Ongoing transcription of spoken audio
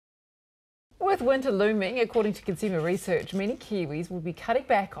With winter looming, according to consumer research, many Kiwis will be cutting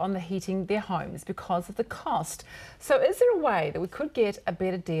back on the heating their homes because of the cost. So is there a way that we could get a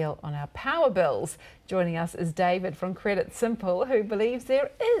better deal on our power bills? Joining us is David from Credit Simple, who believes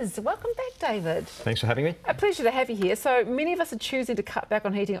there is. Welcome back, David. Thanks for having me. A pleasure to have you here. So many of us are choosing to cut back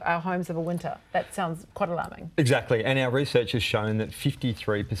on heating our homes over winter. That sounds quite alarming. Exactly, and our research has shown that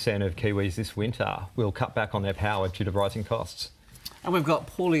 53% of Kiwis this winter will cut back on their power due to rising costs. And we've got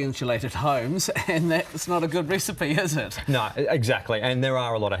poorly insulated homes, and that's not a good recipe, is it? No, exactly. And there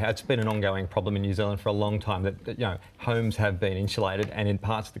are a lot of... It's been an ongoing problem in New Zealand for a long time that homes have been insulated, and in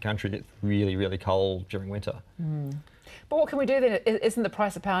parts of the country it's really, really cold during winter. But what can we do then? Isn't the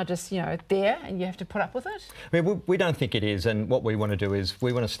price of power just, there and you have to put up with it? I mean, we don't think it is, and what we want to do is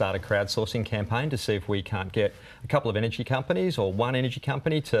we want to start a crowdsourcing campaign to see if we can't get a couple of energy companies or one energy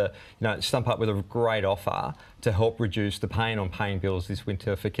company to, stump up with a great offer to help reduce the pain on paying bills this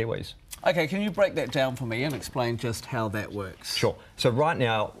winter for Kiwis. OK, can you break that down for me and explain just how that works? Sure. So right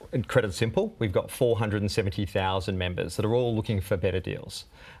now, in Credit Simple, we've got 470,000 members that are all looking for better deals.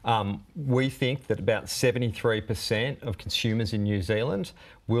 We think that about 73% of consumers in New Zealand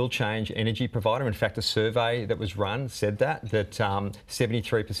will change energy provider. In fact, a survey that was run said that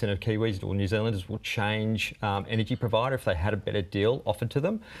 73% of Kiwis or New Zealanders will change energy provider if they had a better deal offered to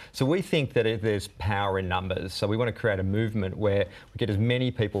them. So we think that there's power in numbers. So we want to create a movement where we get as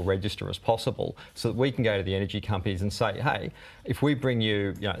many people register as possible so that we can go to the energy companies and say, hey, if we bring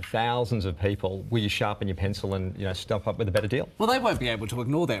you, thousands of people, will you sharpen your pencil and, stump up with a better deal? Well, they won't be able to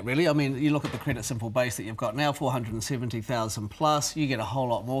ignore that, really. I mean, you look at the Credit Simple base that you've got now, 470,000 plus, you get a whole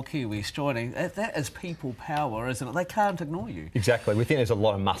lot more Kiwis joining. That is people power, isn't it? They can't ignore you. Exactly. We think there's a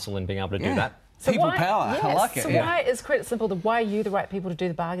lot of muscle in being able to do that. So people power, yes, I like it. So why is Credit Simple, why are you the right people to do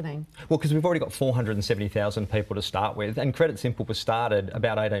the bargaining? Well, because we've already got 470,000 people to start with, and Credit Simple was started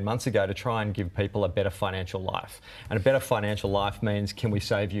about 18 months ago to try and give people a better financial life. And a better financial life means, can we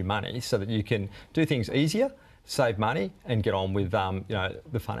save you money so that you can do things easier, save money and get on with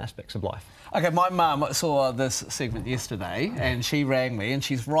the fun aspects of life. OK, my mum saw this segment yesterday and she rang me and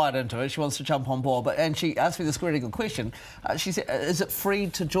she's right into it. She wants to jump on board, and she asked me this critical question. She said, is it free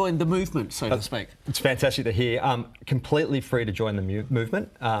to join the movement, so to speak? It's fantastic to hear. Completely free to join the movement,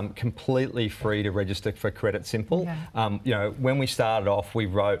 completely free to register for Credit Simple. Okay. When we started off, we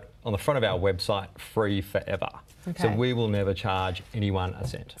wrote on the front of our website, free forever. Okay. So we will never charge anyone a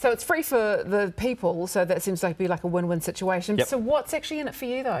cent. So it's free for the people, so that seems like a win-win situation. Yep. So what's actually in it for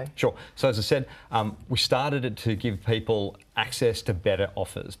you, though? Sure. So as I said, we started it to give people access to better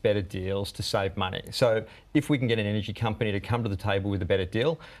offers, better deals, to save money. So if we can get an energy company to come to the table with a better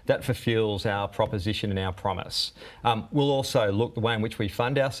deal, that fulfills our proposition and our promise. We'll also look, the way in which we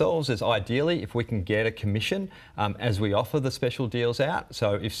fund ourselves is ideally if we can get a commission as we offer the special deals out.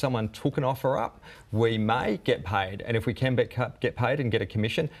 So if someone took an offer up, we may get paid. And if we can get paid and get a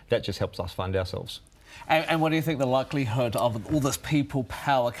commission, that just helps us fund ourselves. And what do you think the likelihood of all this people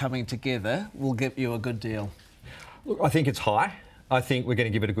power coming together will get you a good deal? Look, I think it's high. I think we're going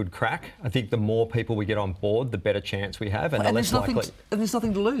to give it a good crack. I think the more people we get on board, the better chance we have, and the less likely. And there's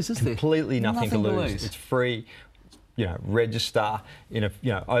nothing to lose, is there? Completely nothing to lose. It's free. Register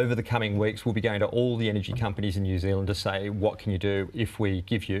over the coming weeks. We'll be going to all the energy companies in New Zealand to say, what can you do if we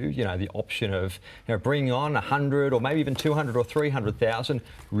give you, the option of bringing on 100 or maybe even 200 or 300,000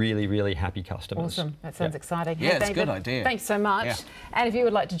 really, really happy customers. Awesome. That sounds exciting. Yeah, hey, it's David, a good idea. Thanks so much. Yeah. And if you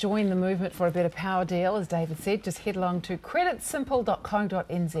would like to join the movement for a better power deal, as David said, just head along to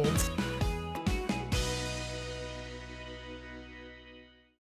creditsimple.co.nz.